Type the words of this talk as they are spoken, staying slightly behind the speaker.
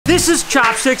This is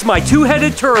Chopsticks, my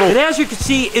two-headed turtle. And as you can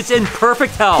see, it's in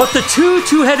perfect health. But the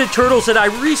two-headed turtles that I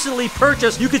recently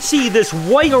purchased, you can see this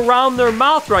white around their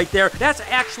mouth right there. That's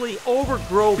actually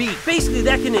overgrown beak. Basically,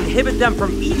 that can inhibit them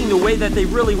from eating the way that they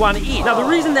really want to eat. Now, the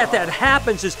reason that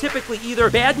happens is typically either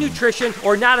bad nutrition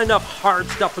or not enough hard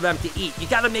stuff for them to eat. You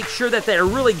got to make sure that they're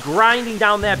really grinding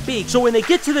down that beak. So when they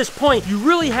get to this point, you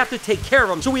really have to take care of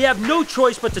them. So we have no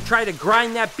choice but to try to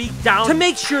grind that beak down to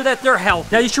make sure that they're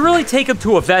healthy. Now, you should really take them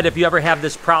to a vet if you ever have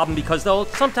this problem, because they'll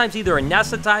sometimes either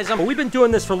anesthetize them, but we've been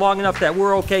doing this for long enough that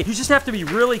we're okay. You just have to be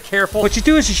really careful. What you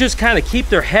do is you just kind of keep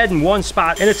their head in one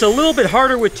spot, and it's a little bit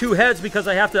harder with two heads because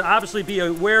I have to obviously be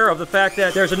aware of the fact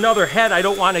that there's another head I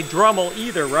don't want to drummel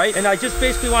either, right? And I just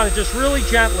basically want to just really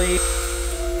gently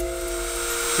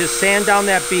just sand down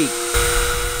that beak.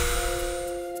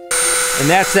 And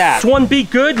that's that. It's one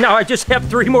beak good. Now I just have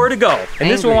 3 more to go. And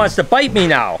this one wants to bite me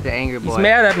now. The angry boy. He's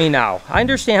mad at me now. I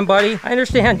understand, buddy. I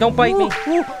understand. Don't bite me.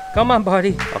 Come on,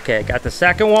 buddy. Okay, I got the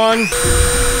second one.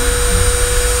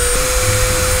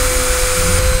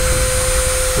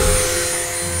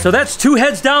 So that's 2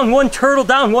 heads down, 1 turtle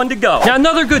down, 1 to go. Now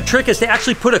another good trick is to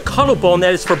actually put a cuddle bone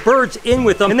that is for birds in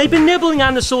with them. And they've been nibbling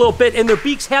on this a little bit, and their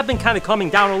beaks have been kind of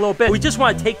coming down a little bit. We just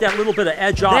want to take that little bit of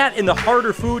edge off. That and the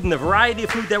harder food and the variety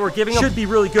of food that we're giving them should be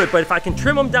really good. But if I can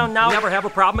trim them down now, never have a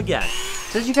problem again. It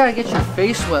says you gotta get your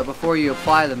face wet before you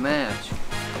apply the match.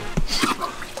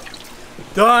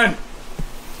 Done.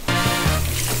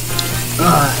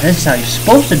 This is how you're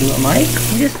supposed to do it, Mike.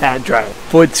 You just had dry.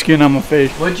 Put skin on my face.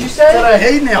 What'd you say? I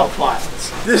hate nail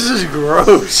files. This is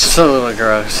gross. So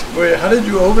gross. Wait, how did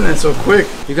you open it so quick?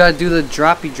 You gotta do the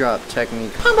droppy drop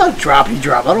technique. I'm not droppy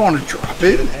drop. I don't want to drop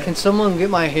it. Can someone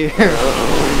get my hair?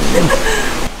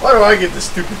 Why do I get this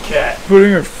stupid cat?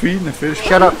 Putting her feet in the fish.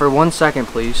 Shut up for 1 second,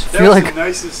 please. That's the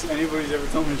nicest anybody's ever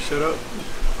told me to shut up.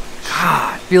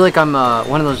 God, I feel like I'm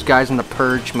one of those guys in the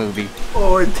Purge movie.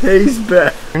 Oh, it tastes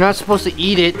bad. You're not supposed to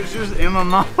eat it. It's just in my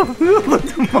mouth. Look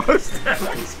at the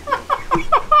mustache.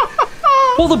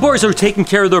 While the boys are taking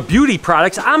care of their beauty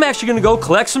products, I'm actually gonna go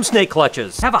collect some snake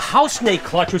clutches. I have a house snake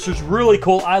clutch, which is really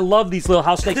cool. I love these little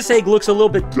house snakes. This egg looks a little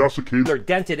bit desiccated. They're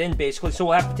dented in basically, so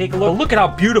we'll have to take a look. But look at how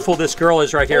beautiful this girl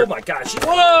is right here. Oh my gosh.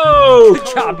 Whoa! Good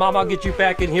job, Mom. I'll get you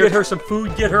back in here. Get her some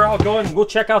food, get her all going. We'll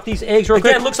check out these eggs real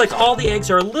quick. Again, it looks like all the eggs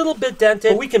are a little bit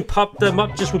dented, but we can pump them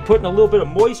up just with putting a little bit of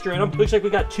moisture in them. Looks like we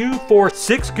got 2, 4,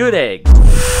 6 good eggs.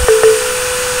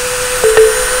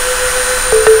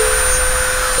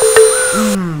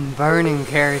 Burning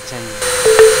keratin.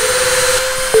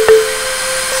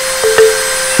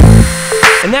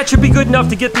 And that should be good enough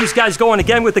to get these guys going.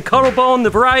 Again, with the cuddle bone, the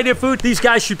variety of food, these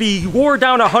guys should be wore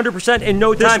down 100% in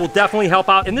no time. This will definitely help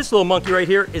out. And this little monkey right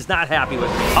here is not happy with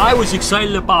me. I was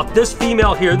excited about this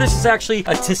female here. This is actually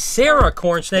a Tessera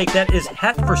corn snake that is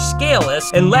het for scaleless.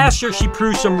 And last year she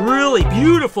proved some really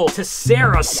beautiful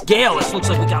Tessera scaleless. Looks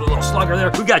like we got a little slugger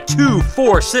there. We got 2,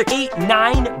 4, 6, 8,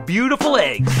 9 beautiful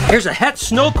eggs. Here's a het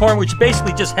snow corn, which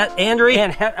basically just het Andre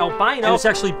and het albino. And it's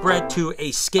actually bred to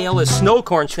a scaleless snow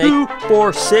corn snake. 2,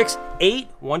 4, 6, 8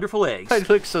 wonderful eggs. It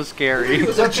looks so scary.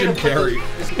 That's Jim Carrey.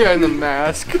 Yeah, in the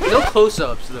mask. No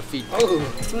close-ups of the feet. Oh,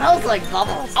 it smells like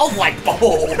bubbles. Smells like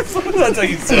bubbles. That's how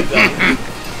you said that.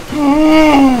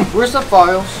 Where's the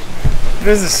files?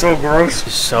 This is so gross.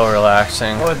 It's so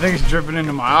relaxing. Oh, I think it's dripping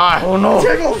into my eye. Oh no.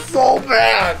 It tickles so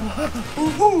bad.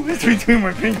 It's between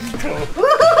my pinky toe.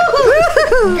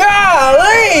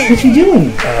 Golly! What you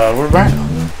doing? We're back.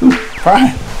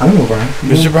 Brian. I don't know, Brian.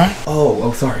 Mr. Brian?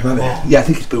 Oh, sorry, my bad. Yeah, I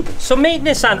think he's pooping. So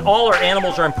maintenance on all our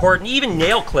animals are important, even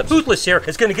nail clips. Toothless here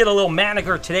is gonna get a little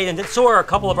manicure today, and so are a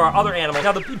couple of our other animals.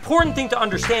 Now, the important thing to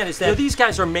understand is that these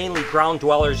guys are mainly ground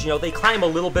dwellers. They climb a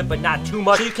little bit, but not too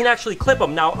much, so you can actually clip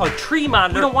them. Now, a tree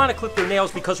monitor, we don't wanna clip their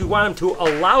nails because we want them to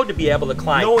allow to be able to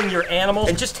climb. Knowing your animals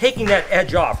and just taking that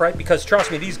edge off, right? Because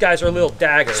trust me, these guys are little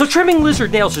daggers. So trimming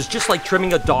lizard nails is just like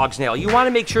trimming a dog's nail. You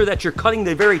wanna make sure that you're cutting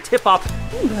the very tip off.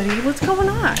 Hey, buddy, what's going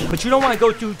on? But you don't want to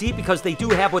go too deep because they do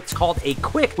have what's called a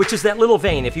quick, which is that little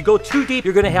vein. If you go too deep,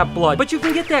 you're going to have blood. But you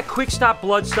can get that quick stop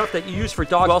blood stuff that you use for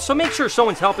dogs. Well, so make sure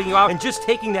someone's helping you out, and just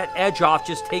taking that edge off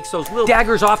just takes those little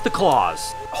daggers off the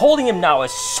claws. Holding him now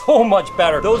is so much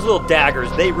better. Those little daggers,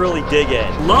 they really dig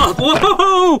in. Love.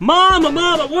 Whoa!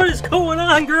 Mama, what is going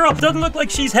on, girl? Doesn't look like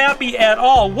she's happy at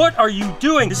all. What are you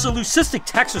doing? This is a leucistic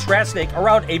Texas rat snake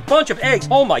around a bunch of eggs.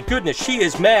 Oh my goodness, she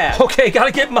is mad. Okay,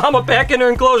 gotta get Mama back in her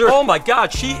enclosure. Oh my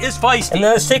God, she is feisty. And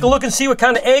then let's take a look and see what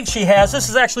kind of eggs she has. This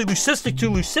is actually leucistic to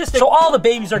leucistic. So all the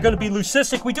babies are gonna be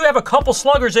leucistic. We do have a couple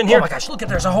sluggers in here. Oh my gosh, look at,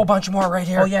 there's a whole bunch more right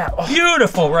here. Oh yeah,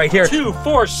 beautiful right here. 2,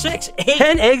 4, 6, 8,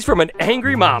 10 eggs from an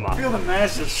angry mama. I feel the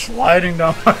mass is sliding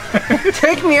down my head.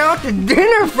 Take me out to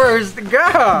dinner first,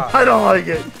 God. I don't like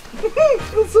it.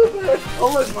 That's so bad.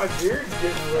 I'll let my beard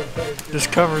get right back.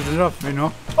 Just covers it up, you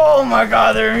know? Oh my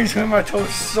god, they're in between my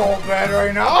toes so bad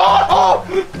right now. Oh!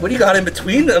 What do you got in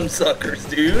between them suckers,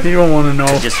 dude? You don't want to know.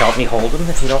 Just help me hold them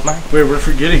if you don't mind. Wait, we're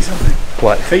forgetting something.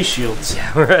 What? Face shields.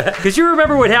 Because you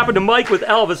remember what happened to Mike with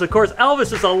Elvis. Of course,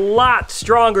 Elvis is a lot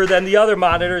stronger than the other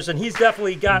monitors, and he's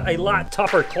definitely got a lot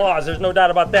tougher claws. There's no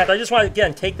doubt about that. I just want to,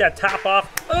 again, take that top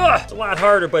off. Ugh, it's a lot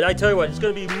harder, but I tell you what, it's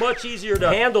going to be much easier to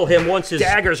handle him once his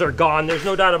daggers are gone. There's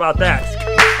no doubt about that.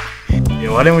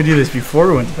 Yeah, why didn't we do this before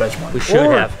we went to Benchmark? We should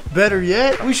have. Better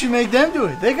yet, we should make them do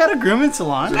it. They got a grooming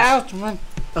salon. Ouch, man.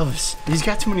 Elvis, he's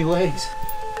got too many legs.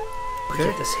 Okay.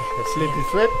 Get this Flippy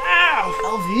flip. Ow!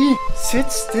 LV,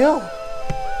 sit still.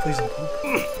 Please don't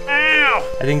poop. Ow!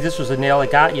 I think this was the nail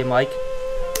that got you, Mike.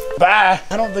 Bye.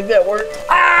 I don't think that worked.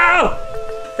 Ow!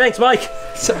 Thanks, Mike.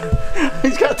 Sorry.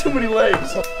 He's got too many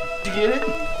legs. Did you get it?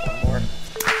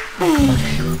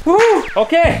 Woo!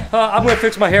 Okay, I'm gonna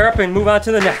fix my hair up and move on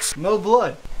to the next. No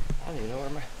blood. I don't even know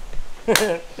where my...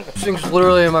 This thing's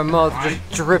literally in my mouth, just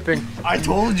dripping. I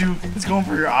told you, it's going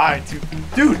for your eye too.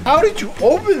 Dude, how did you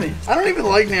open these? I don't even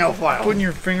like nail file. Putting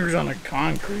your fingers on the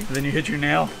concrete, then you hit your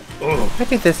nail. Ugh. I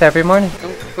do this every morning.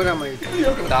 Don't put it on my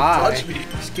thigh. Touch me.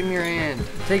 Just give me your hand.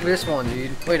 Take this one,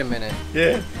 dude. Wait a minute.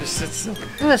 Yeah, just sit still.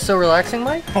 Isn't that so relaxing,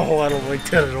 Mike? Oh, I don't like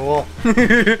that at all.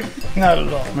 Not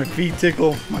at all. My feet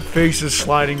tickle. My face is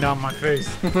sliding down my face.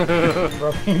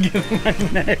 Rubbing my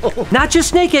nail. Not just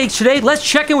snake eggs today. Let's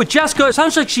check in with Jessica. It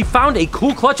sounds like she found a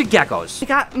cool clutch of geckos. I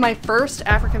got my first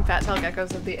African fat-tailed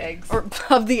geckos of the eggs, or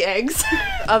of the eggs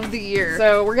of the year.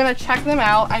 So we're gonna check them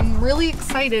out. I'm really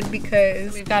excited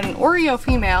because we've got an Oreo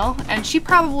female, and she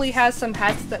probably has some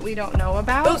pets that we don't know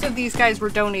about. Both of these guys were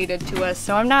donated to us,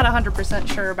 so I'm not 100%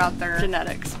 sure about their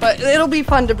genetics, but it'll be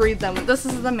fun to breed them. This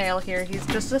is the male here. He's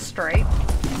just a stripe.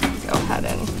 Go ahead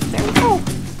and there we go.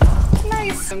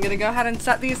 Nice. I'm gonna go ahead and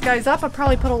set these guys up. I'll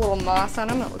probably put a little moss on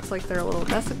them. It looks like they're a little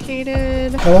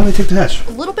desiccated. How long did it take to hatch?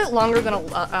 A little bit longer than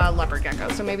a leopard gecko,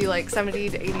 so maybe like 70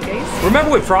 to 80 days.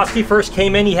 Remember when Frosty first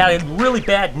came in, he had a really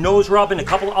bad nose rub and a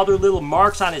couple other little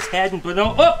marks on his head and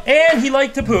and he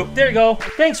liked to poop. There you go.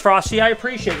 Thanks, Frosty. I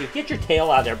appreciate you. Get your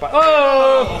tail out of there, but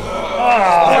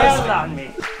that's on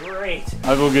me. Great.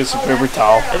 I'll go get some paper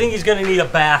towel. I think he's gonna need a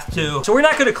bath too. So we're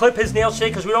not gonna clip his nails today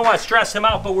because we don't want to stress him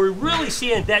out, but we're really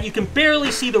seeing that you can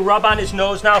barely see the rub on his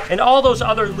nose now, and all those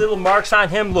other little marks on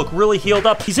him look really healed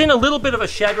up. He's in a little bit of a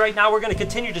shed right now. We're gonna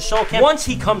continue to soak him. Once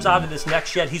he comes out of this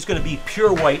next shed, he's gonna be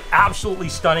pure white, absolutely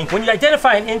stunning. When you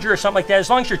identify an injury or something like that,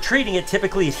 as long as you're treating it,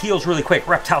 typically it heals really quick.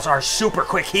 Reptiles are super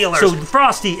quick healers. So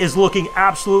Frosty is looking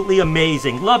absolutely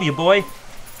amazing. Love you, boy.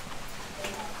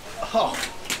 Oh,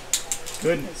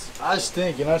 goodness. I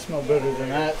stink and I smell better than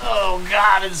that. Oh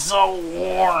God, it's so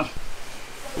warm.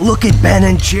 Look at Ben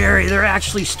and Jerry. They're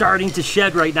actually starting to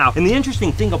shed right now. And the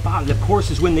interesting thing about it, of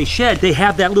course, is when they shed, they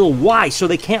have that little Y, so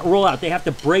they can't roll out. They have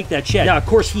to break that shed. Now, of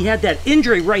course, he had that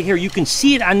injury right here. You can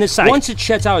see it on this side. Once it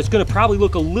sheds out, it's gonna probably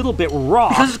look a little bit raw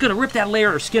because it's gonna rip that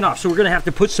layer of skin off. So we're gonna have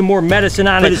to put some more medicine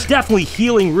on it. But it's definitely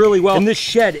healing really well. And this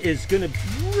shed is gonna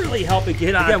really help it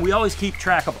get on. Again, we always keep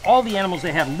track of all the animals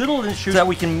that have little issues so that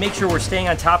we can make sure we're staying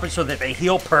on top of it so that they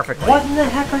heal perfectly. What in the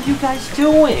heck are you guys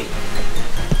doing?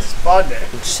 Spa day.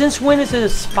 Since when is it a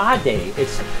spa day?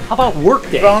 How about work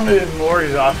day? Found it in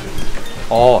Lori's office.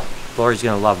 Oh, Lori's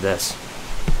gonna love this.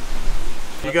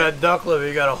 You got a duck liver,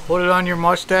 you gotta put it on your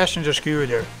mustache and just skewer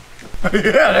there.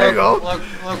 Yeah, there you go.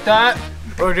 Look that.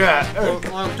 Look at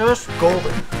that. Look this.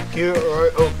 Golden. Cute,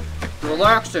 alright. Oh.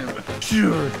 Relaxing.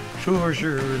 Sure,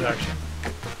 relaxing.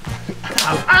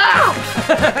 Ow!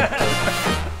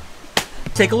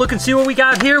 Take a look and see what we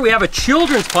got here. We have a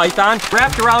children's python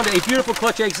wrapped around a beautiful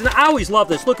clutch of eggs, and I always love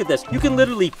this. Look at this. You can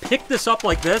literally pick this up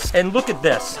like this, and look at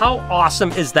this. How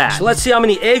awesome is that? So let's see how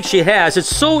many eggs she has. It's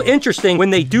so interesting when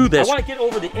they do this. I want to get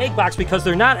over the egg box because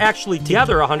they're not actually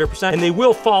together 100%, and they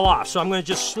will fall off. So I'm going to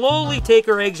just slowly take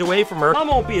her eggs away from her. Mom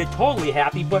won't be totally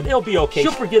happy, but it'll be okay.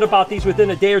 She'll forget about these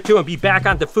within a day or two and be back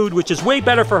onto food, which is way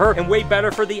better for her and way better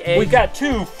for the egg. We've got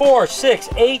 2, 4, 6,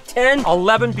 8, 10,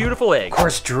 11 beautiful eggs. Of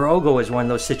course, Drogo is one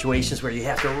of those situations where you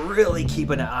have to really keep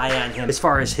an eye on him as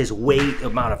far as his weight,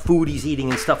 amount of food he's eating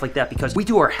and stuff like that, because we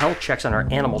do our health checks on our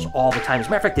animals all the time. As a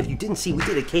matter of fact, if you didn't see, we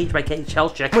did a cage by cage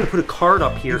health check. I'm gonna put a card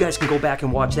up here. You guys can go back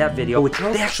and watch that video. With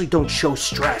Drogo, they actually don't show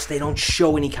stress. They don't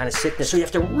show any kind of sickness. So you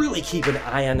have to really keep an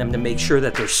eye on them to make sure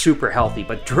that they're super healthy.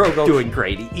 But Drogo doing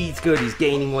great. He eats good, he's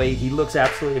gaining weight, he looks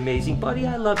absolutely amazing. Buddy,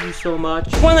 I love you so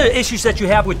much. One of the issues that you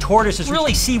have with tortoises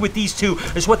really see with these two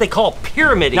is what they call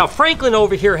pyramiding. Now, Franklin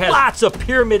over here has lots of of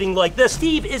pyramiding like this,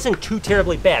 Steve isn't too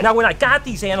terribly bad. Now, when I got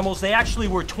these animals, they actually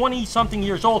were 20-something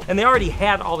years old, and they already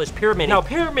had all this pyramiding. Now,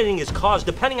 pyramiding is caused,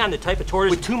 depending on the type of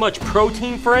tortoise, with too much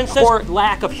protein, for instance, or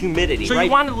lack of humidity, so right?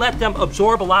 You want to let them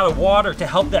absorb a lot of water to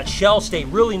help that shell stay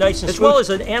really nice and smooth. As well as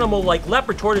an animal like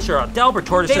leopard tortoise or a Delbert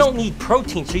tortoise, they don't need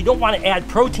protein, so you don't want to add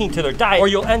protein to their diet, or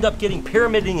you'll end up getting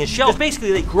pyramiding in shells.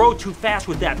 Basically, they grow too fast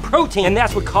with that protein, and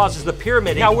that's what causes the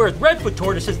pyramiding. Now, whereas redfoot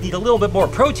tortoises need a little bit more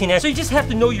protein, so you just have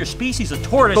to know your species of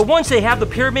tortoise. But once they have the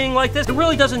pyramiding like this, it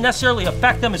really doesn't necessarily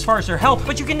affect them as far as their health,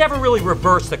 but you can never really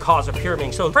reverse the cause of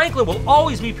pyramiding. So Franklin will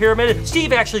always be pyramided.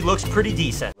 Steve actually looks pretty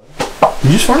decent. You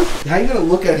just fart? How are you gonna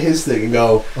look at his thing and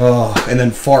go, oh, and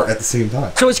then fart at the same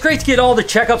time? So it's great to get all the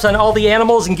checkups on all the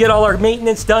animals and get all our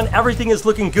maintenance done. Everything is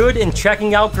looking good and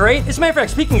checking out great. As a matter of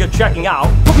fact, speaking of checking out,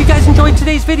 hope you guys enjoyed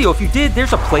today's video. If you did,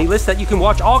 there's a playlist that you can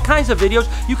watch all kinds of videos.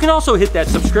 You can also hit that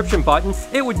subscription button.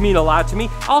 It would mean a lot to me.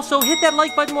 Also, hit that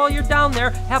like button while you're down there.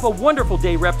 Have a wonderful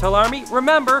day, Reptile Army.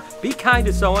 Remember, be kind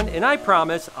to someone, and I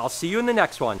promise I'll see you in the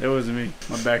next one. It wasn't me.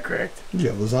 My back cracked. Did you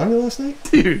have lasagna last night?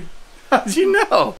 Dude, how'd you know?